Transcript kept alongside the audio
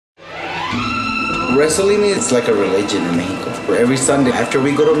Wrestling is like a religion in Mexico. Every Sunday after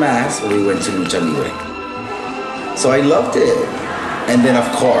we go to mass, we went to lucha libre. So I loved it. And then, of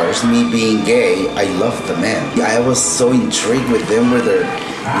course, me being gay, I loved the men. I was so intrigued with them with their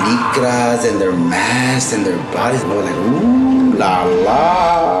licras and their masks and their bodies. I was like, ooh, la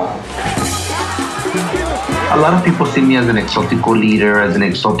la. A lot of people see me as an Exotico leader, as an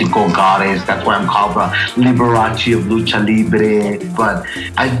Exotico goddess. That's why I'm called the Liberace of Lucha Libre. But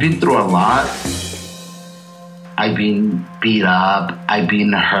I've been through a lot. I've been beat up. I've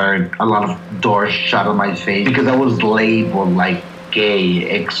been hurt. A lot of doors shut on my face because I was labeled like gay,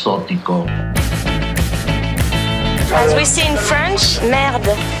 Exotico. As we say in French,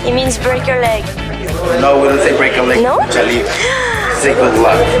 merde. It means break your leg. No, we don't say break a leg. No? Lucha libre. Say good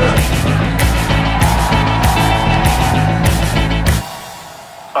luck.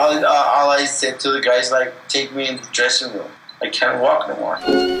 All I said to the guys, like, take me in the dressing room. I can't walk no more.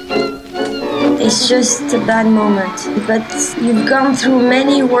 It's just a bad moment. But you've gone through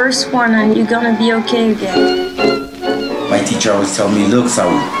many worse ones and you're gonna be okay again. My teacher always told me, look, Saul,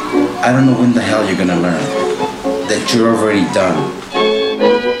 I don't know when the hell you're gonna learn. That you're already done.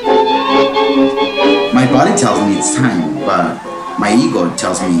 My body tells me it's time, but my ego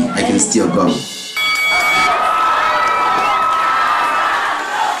tells me I can still go.